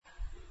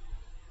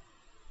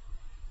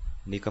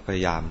นี่ก็พย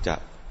ายามจะ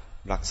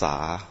รักษา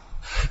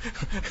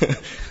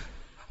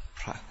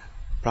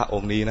พระอ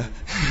งค์นี้นะ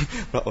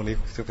พระองค์นี้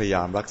พยาย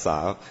ามรักษา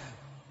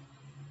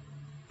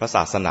พระศ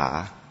าสนา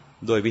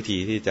ด้วยวิธี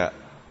ที่จะ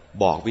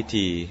บอกวิ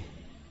ธี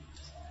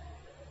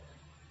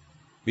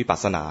วิปัส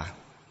สนา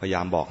พยาย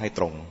ามบอกให้ต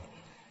รง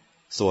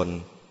ส่วน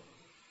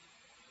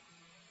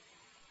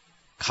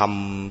ค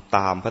ำต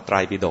ามพระไตร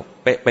ปิฎก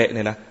เป๊ะๆเ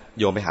นี่ยนะ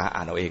โยมไปหาอ่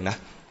านเอาเองนะ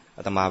อ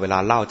าตมาเวลา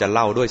เล่าจะเ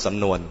ล่าด้วยส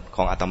ำนวนข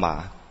องอาตมา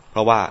เพร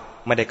าะว่า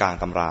ไม่ได้กาง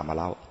ตำรามา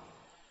เล่า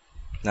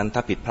นั้นถ้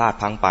าผิดพลาด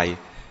พลั้งไป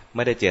ไ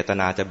ม่ได้เจต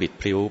นาจะบิด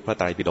พลิ้วพระไ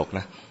ตรปิฎกน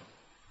ะ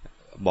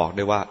บอกไ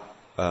ด้ว่า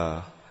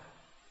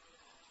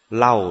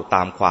เล่าต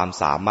ามความ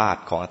สามารถ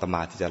ของอาตม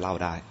าที่จะเล่า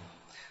ได้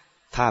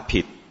ถ้า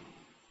ผิด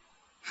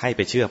ให้ไ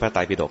ปเชื่อพระไตร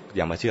ปิฎกอ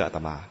ย่ามาเชื่ออาต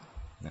มา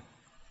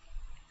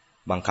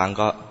บางครั้ง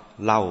ก็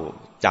เล่า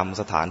จำ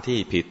สถานที่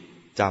ผิด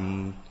จ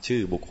ำชื่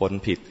อบุคคล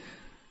ผิด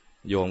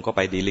โยมก็ไป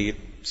ดีลีท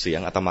เสียง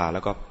อาตมาแล้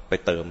วก็ไป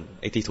เติม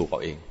ไอ้ที่ถูกเอา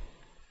เอง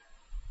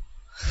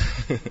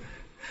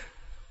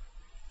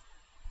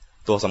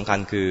ตัวสำคัญ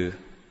คือ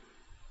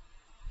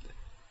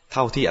เ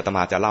ท่าที่อาตม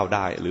าจะเล่าไ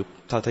ด้หรือ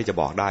เท่าที่จะ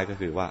บอกได้ก็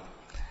คือว่า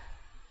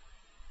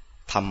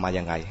ทำมา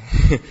ยังไง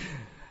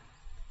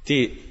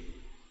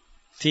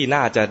ที่น่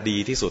าจะดี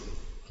ที่สุด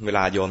เวล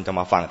าโยมจะ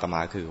มาฟังอาตม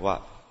าคือว่า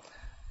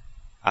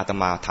อาต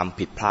มาทำ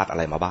ผิดพลาดอะ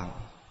ไรมาบ้าง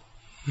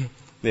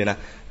นี่นะ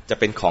จะ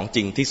เป็นของจ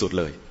ริงที่สุด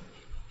เลย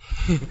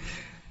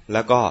แ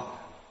ล้วก็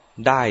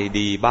ได้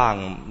ดีบ้าง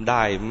ไ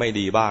ด้ไม่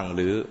ดีบ้างห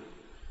รือ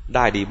ไ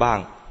ด้ดีบ้าง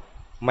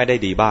ไม่ได้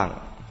ดีบ้าง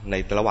ใน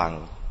ระหว่าง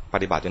ป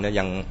ฏิบัติอยู่เนี่ย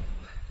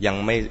ยั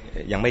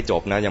งไม่จ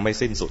บนะยังไม่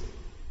สิ้นสุด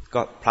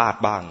ก็พลาด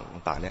บ้าง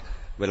ต่างๆเนี่ย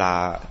เวลา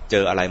เจ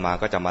ออะไรมา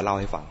ก็จะมาเล่า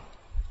ให้ฟัง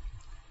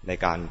ใน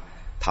การ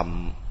ท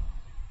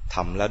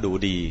ำแล้วดู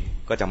ดี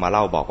ก็จะมาเ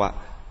ล่าบอกว่า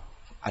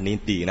อันนี้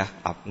ดีนะ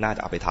น่าจ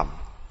ะเอาไปท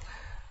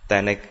ำแต่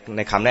ใน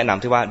คำแนะน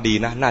ำที่ว่าดี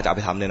นะน่าจะเอาไ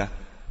ปทำเนี่ยนะ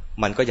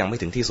มันก็ยังไม่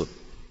ถึงที่สุด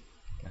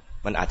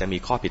มันอาจจะมี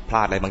ข้อผิดพล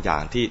าดอะไรบางอย่า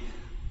งที่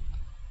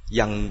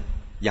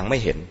ยังไม่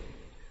เห็น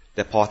แ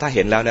ต่พอถ้าเ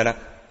ห็นแล้วเนี่ยนะ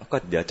ก็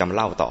เดี๋ยวจะมา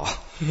เล่าต่อ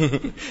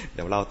เ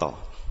ดี๋ยวเล่าต่อ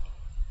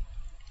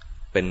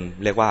เป็น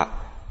เรียกว่า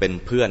เป็น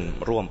เพื่อน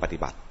ร่วมปฏิ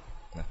บัติ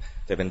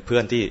จะเป็นเพื่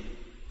อนที่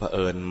เผ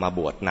อิญมาบ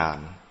วชนาน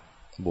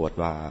บวช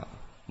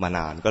มาน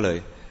านก็เลย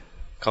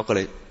เขาก็เล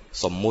ย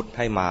สมมุติใ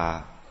ห้มา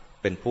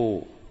เป็นผู้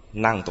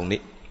นั่งตรง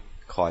นี้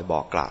คอยบ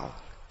อกกล่าว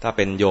ถ้าเ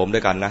ป็นโยมด้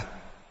วยกันนะ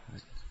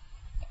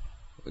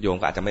โยม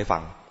ก็อาจจะไม่ฟั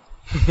ง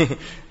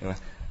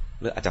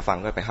หรืออาจจะฟัง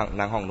ก็ไป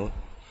นั่งห้องนู้น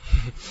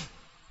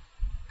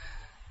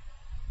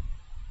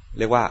เ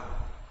รียกว่า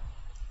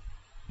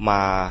ม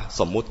า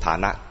สมมุติฐา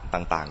นะ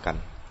ต่างๆกัน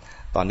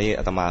ตอนนี้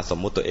อาตมาสม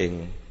มุติตัวเอง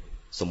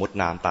สมมุติ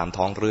นามตาม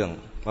ท้องเรื่อง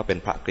ว่าเป็น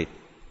พระกฤษ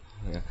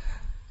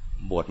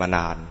บวชมาน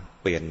าน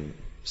เปลี่ยน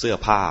เสื้อ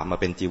ผ้ามา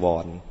เป็นจีว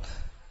ร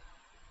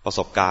ประส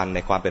บการณ์ใน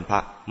ความเป็นพระ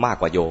มาก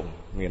กว่าโยม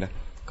นี่นะ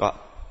ก็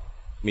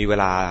มีเว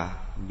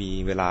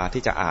ลา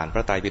ที่จะอ่านพร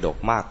ะไตรปิฎก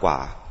มากกว่า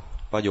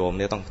เพราะโยมเ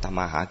นี่ยต้องทำ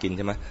มาหากินใ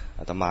ช่ไหม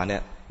อาตมาเนี่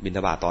ยบิณฑ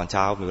บาตตอนเ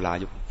ช้ามีเวลา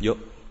เยอะ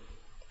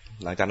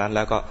หลังจากนั้นแ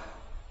ล้วก็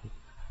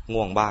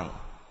ง่วงบ้าง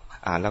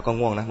อ่านแล้วก็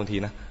ง่วงนะบางที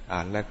นะอ่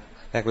าน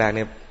แรกเ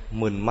นี่ย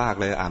มึนมาก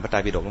เลยอ่านพระไตร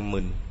ปิฎกมันมึ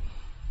น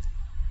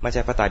ไม่ใ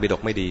ช่พระไตรปิฎ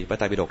กไม่ดีพระไ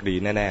ตรปิฎกดี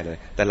แน่ๆเลย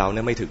แต่เราเ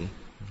นี่ยไม่ถึง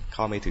เ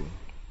ข้าไม่ถึง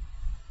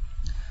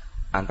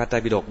อ่านพระไตร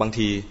ปิฎกบาง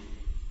ที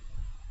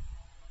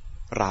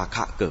ราค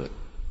ะเกิด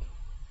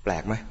แปล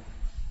กไหม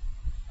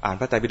อ่าน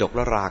พระไตรปิฎกแ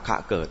ล้วราคะ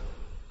เกิด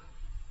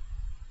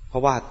เพรา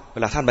ะว่าเว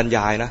ลาท่านบรรย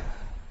ายนะ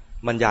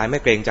บรรยายไม่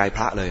เกรงใจพ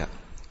ระเลยอะ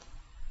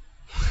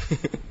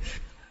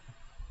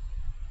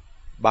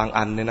บาง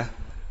อันเนี่ยนะ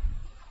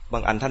บา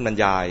งอันท่านบรร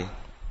ยาย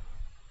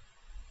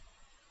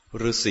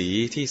ฤาษี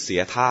ที่เสี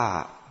ยท่า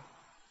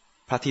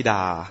พระธิด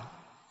า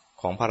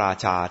ของพระรา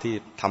ชาที่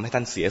ทำให้ท่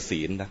านเสีย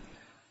ศีลนะ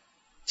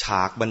ฉ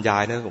ากบรรยา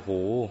ยเนี่ยโอ้โห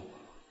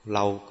เร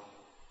า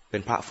เป็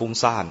นพระฟุ้ง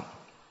ซ่าน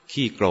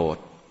ขี้โกรธ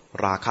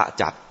ราคะ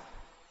จัด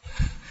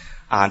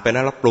อ่านไป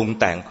นั้นแล้วปรุง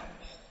แต่ง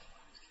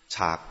ฉ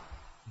า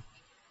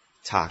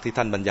กที่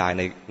ท่านบรรยาย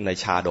ใน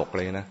ชาดกเ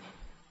ลยนะ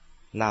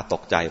น่าต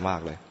กใจมา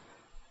กเลย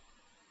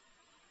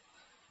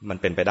มัน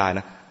เป็นไปได้น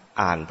ะ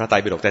อ่านพระไตร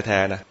ปิฎกแท้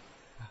ๆนะ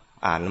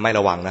อ่านไม่ร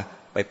ะวังนะ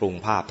ไปปรุง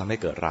ภาพทำให้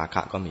เกิดราค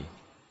ะก็มี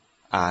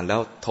อ่านแล้ว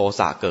โท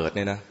สะเกิดเ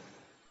นี่ยนะ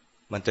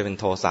มันจะเป็น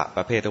โทสะป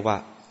ระเภทที่ว่า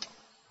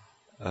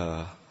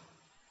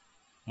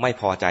ไม่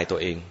พอใจตัว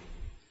เอง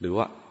หรือ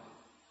ว่า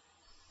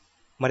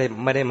ไม่ได้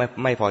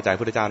ไม่พอใจพร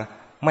ะพุทธเจ้านะ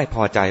ไม่พ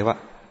อใจว่า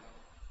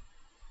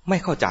ไม่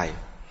เข้าใจ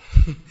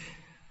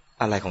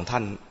อะไรของท่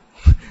าน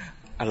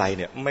อะไรเ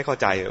นี่ยไม่เข้า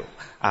ใจ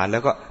อ่านแล้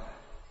วก็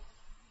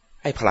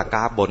ไอ้พารากร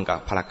าฟบนกับ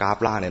พารากราฟ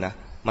ล่างเนี่ยนะ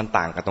มัน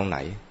ต่างกันตรงไหน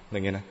อย่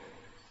างเงี้ยนะ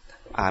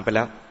อ่านไปแ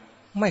ล้ว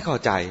ไม่เข้า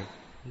ใจ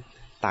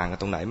ต่างกัน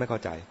ตรงไหนไม่เข้า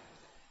ใจ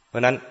เพราะ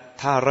ฉะนั้น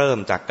ถ้าเริ่ม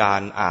จากกา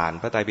รอ่าน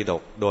พระไตรปิฎ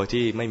กโดย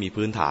ที่ไม่มี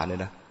พื้นฐานเนี่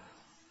ยนะ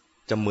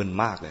จะมึน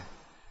มากเลย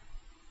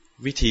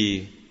วิธี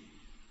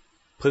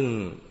เ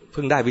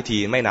พิ่งได้วิธี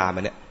ไม่นานม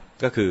าเนี่ย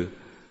ก็คือ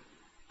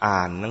อ่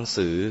านหนัง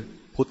สือ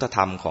พุทธธ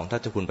รรมของท่า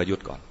นเจ้าคุณประยุท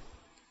ธ์ก่อน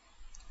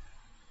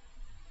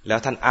แล้ว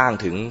ท่านอ้าง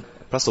ถึง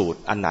พระสูตร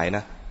อันไหนน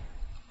ะ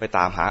ไปต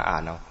ามหาอ่า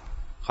นเอา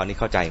คราวนี้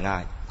เข้าใจง่า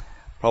ย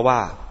เพราะว่า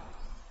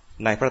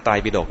ในพระไตร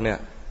ปิฎกเนี่ย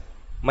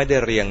ไม่ได้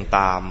เรียงต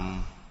าม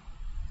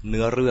เ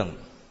นื้อเรื่อง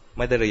ไ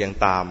ม่ได้เรียง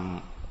ตาม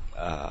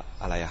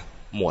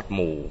หมวดห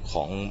มู่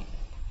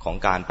ของ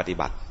การปฏิ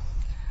บัติ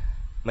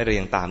ไม่เรี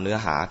ยงตามเนื้อ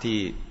หาที่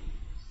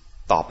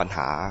ตอบปัญห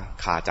า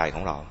คาใจข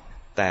องเรา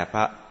แต่พร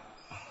ะ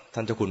ท่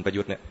านเจ้าคุณประ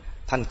ยุทธ์เนี่ย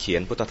ท่านเขีย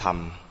นพุทธธรรม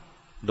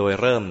โดย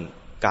เริ่ม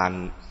ก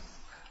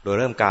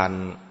าร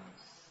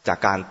จาก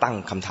การตั้ง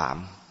คำถาม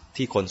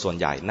ที่คนส่วน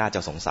ใหญ่น่าจะ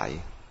สงสัย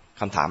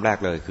คำถามแรก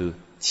เลยคือ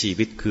ชี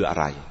วิตคืออะ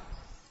ไร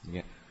เ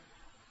นี่ย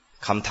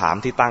คำถาม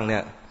ที่ตั้งเนี่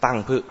ยตั้ง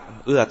เพื่อ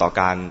เอื้อต่อ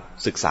การ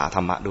ศึกษาธ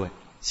รรมะด้วย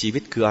ชีวิ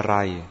ตคืออะไร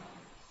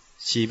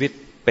ชีวิต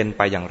เป็นไ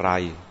ปอย่างไร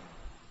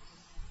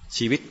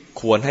ชีวิต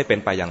ควรให้เป็น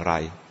ไปอย่างไร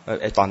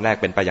ไอ้ตอนแรก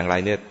เป็นไปอย่างไร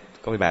เนี่ย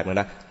ก็ไม่แบบนึง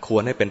นะคว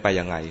รให้เป็นไปอ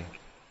ย่างไร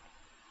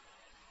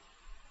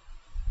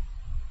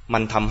มั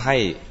นทำให้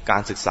กา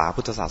รศึกษา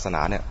พุทธศาสน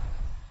าเนี่ย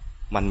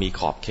มันมี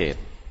ขอบเขต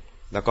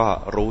แล้วก็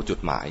รู้จุด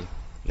หมาย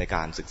ในก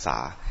ารศึกษา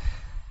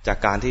จาก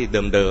การที่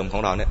เดิมๆขอ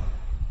งเราเนี่ย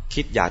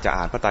คิดอยากจะ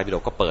อ่านพระไตรปิฎ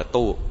กก็เปิด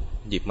ตู้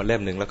หยิบมาเล่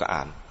มนึงแล้วก็อ่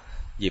าน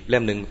หยิบเล่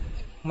มนึง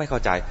ไม่เข้า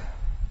ใจ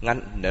งั้น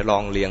เดี๋ยวลอ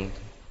งเรียง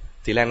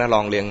ทีแรกนะล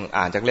องเรียง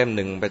อ่านจากเล่ม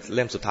นึงไปเ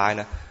ล่มสุดท้าย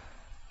นะ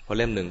พอ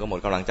เล่มนึงก็หมด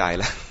กำลังใจ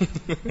แล้ว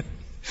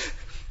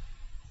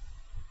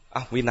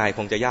วินัยค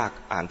งจะยาก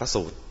อ่านพระ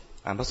สูต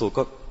ร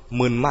ก็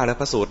มึนมากแล้ว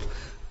พระสู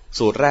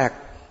ตรแรก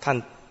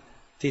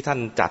ที่ท่าน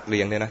จัดเรี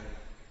ยงเนี่ยนะ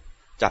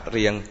จัดเ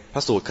รียงพร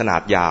ะสูตรขนา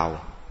ดยาว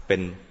เป็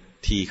น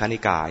ทีฆนิ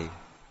กาย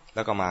แ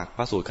ล้วก็มาพ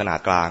ระสูตรขนาด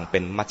กลางเป็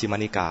นมัชฌิม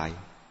นิกาย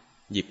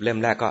หยิบเล่ม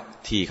แรกก็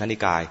ทีฆนิ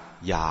กาย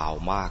ยาว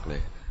มากเล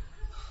ย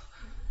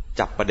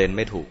จับประเด็นไ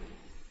ม่ถูก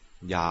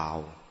ยาว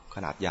ข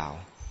นาดยาว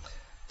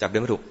จับประเด็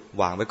นไม่ถูก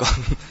วางไว้ก่อน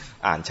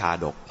อ่านชา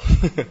ดก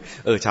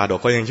ชาดก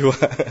เขายังชั่ว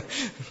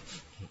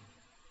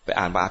ไป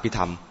อ่านบาอภิธ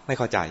รรมไม่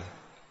เข้าใจ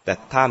แต่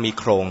ถ้ามี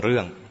โครงเรื่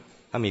อง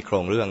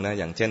นะ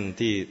อย่างเช่น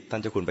ที่ท่า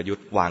นเจ้าคุณประยุท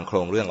ธ์วางโคร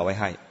งเรื่องเอาไว้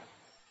ให้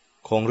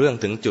โครงเรื่อง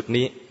ถึงจุด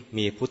นี้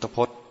มีพุทธพ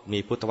จน์มี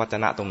พุทธวจ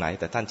นะตรงไหน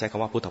แต่ท่านใช้ค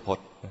ำว่าพุทธพจ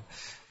น์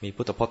มี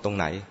พุทธพจน์ตรง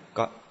ไหน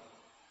ก็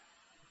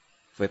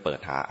ไปเปิด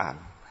หาอ่าน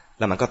แ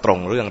ล้วมันก็ตรง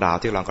เรื่องราว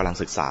ที่เรากำลัง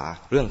ศึกษา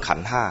เรื่องขัน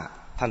ธ์ห้า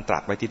ท่านตรั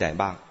สไว้ที่ใด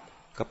บ้าง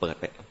ก็เปิด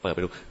ไป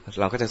ดู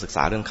เราก็จะศึกษ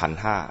าเรื่องขันธ์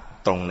ห้า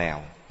ตรงแนว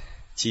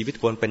ชีวิต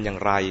ควรเป็นอย่าง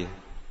ไร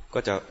ก็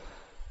จะ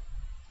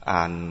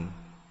อ่าน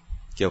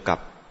เกี่ยวกับ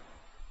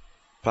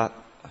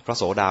พระ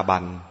โสดาบั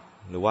น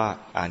หรือว่า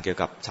อ่านเกี่ยว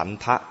กับฉัน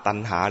ทะตัณ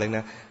หาอะไร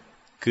นะ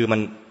คือมัน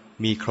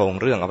มีโครง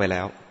เรื่องเอาไว้แ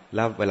ล้ว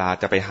เวลา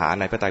จะไปหา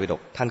ในพระไตรปิฎ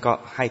กท่านก็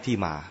ให้ที่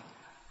มา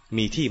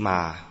มีที่มา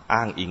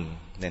อ้างอิง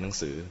ในหนัง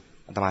สือ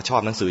อาตมาชอ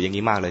บหนังสืออย่าง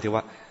นี้มากเลยที่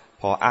ว่า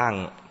พ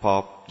อ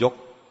ยก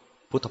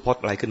พุทธพจ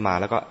น์อะไรขึ้นมา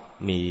แล้วก็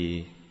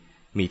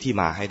มีที่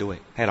มาให้ด้วย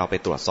ให้เราไป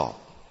ตรวจสอบ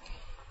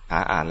หา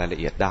อ่านรายละ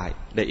เอียดไ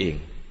ด้เอง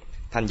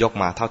ท่านยก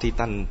มาเท่าที่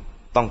ท่าน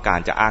ต้องการ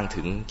จะอ้าง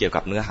ถึงเกี่ยว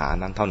กับเนื้อหา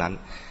นั้นเท่านั้น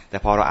แต่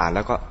พอเราอ่านแ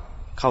ล้วก็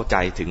เข้าใจ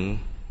ถึง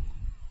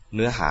เ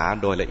นื้อหา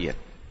โดยละเอียด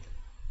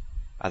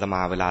อาตม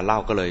าเวลาเล่า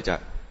ก็เลยจะ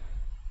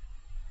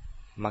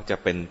มักจะ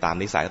เป็นตาม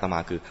นิสัยอาตมา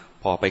คือ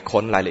พอไป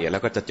ค้นรายละเอียดแล้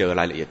วก็จะเจอ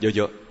รายละเอียดเ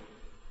ยอะ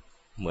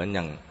ๆเหมือนอ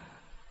ย่าง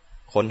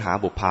ค้นหา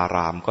บุพพาร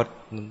ามก็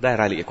ได้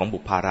รายละเอียดของบุ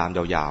พพารามย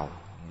าว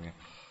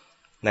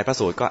ๆในพระ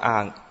สูตรก็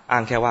อ้า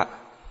งแค่ว่า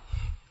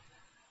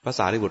พระส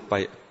ารีบุตร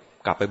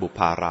กลับไปบุพ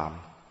พาราม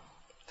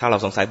ถ้าเรา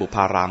สงสัยบุพพ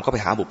ารามก็ไป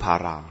หาบุพพา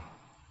ราม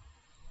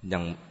อย่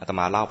างอาตม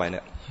าเล่าไปเ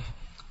นี่ย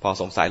พอ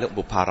สงสัยเรื่อง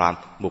บุพพาร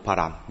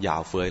ามยา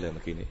วเฟ้ยเลยเ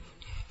มื่อกี้นี้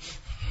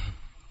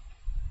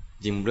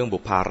จริงเรื่องบุ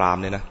พพาราม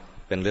เนี่ยนะ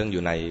เป็นเรื่องอ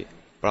ยู่ใน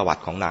ประวั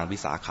ติของนางวิ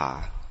ส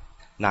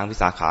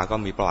าขก็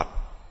มีประวัติ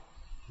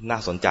น่า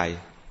สนใจ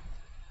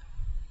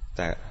แ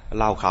ต่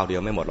เล่าคราวเดีย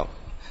วไม่หมดหรอก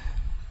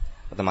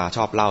อาตมาช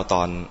อบเล่าต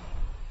อ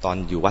น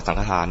อยู่วัดสัง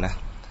ฆทานนะ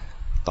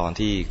ตอน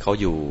ที่เขา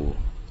อยู่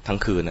ทั้ง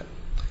คืนน่ะ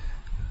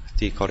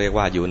ที่เขาเรียก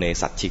ว่าอยู่ใน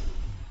สัตชิก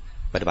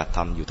ปฏิบัติธร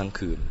รมอยู่ทั้ง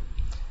คืน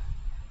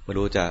ไม่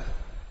รู้จ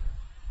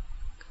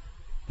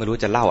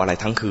ะเล่าอะไร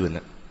ทั้งคืน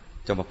น่ะ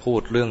จะมาพู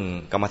ดเรื่อง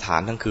กรรมฐา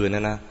นทั้งคืน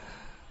นะ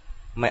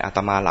ไม่อาต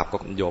มาหลับก็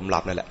โยมหลั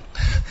บนั่นแหละ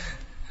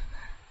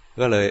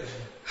ก็เลย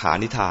หา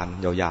นิทาน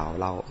ยาวๆ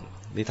เล่า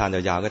นิทานย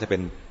าวๆก็จะเป็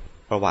น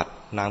ประวัติ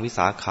นางวิส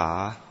าขา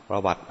ปร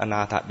ะวัติอน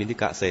าถบิณฑิ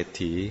กะเศรษ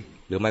ฐี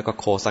หรือไม่ก็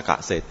โคสกะ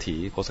เศรษ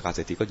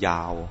ฐีก็ย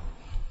าว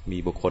มี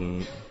บุคคล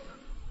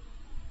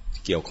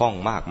เกี่ยวข้อง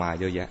มากมาย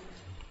เยอะแยะ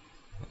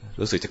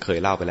รู้สึกจะเคย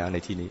เล่าไปแล้วใน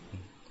ที่นี้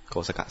โค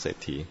สกะเศรษ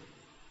ฐี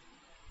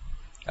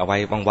เอาไว้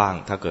ว่าง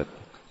ๆถ้าเกิด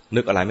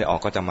นึกอะไรไม่ออ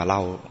กก็จะมาเล่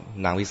า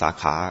นางวิสา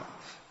ขา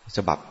ฉ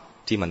บับ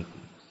ที่มัน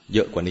เย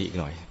อะกว่านี้อีก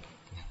หน่อย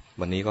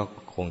วันนี้ก็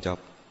คงจะ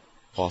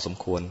พอสม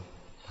ควร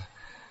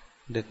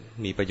ได้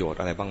มีประโยชน์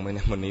อะไรบ้างไหมเ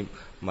นี่ยวันนี้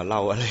มาเล่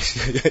าอะไร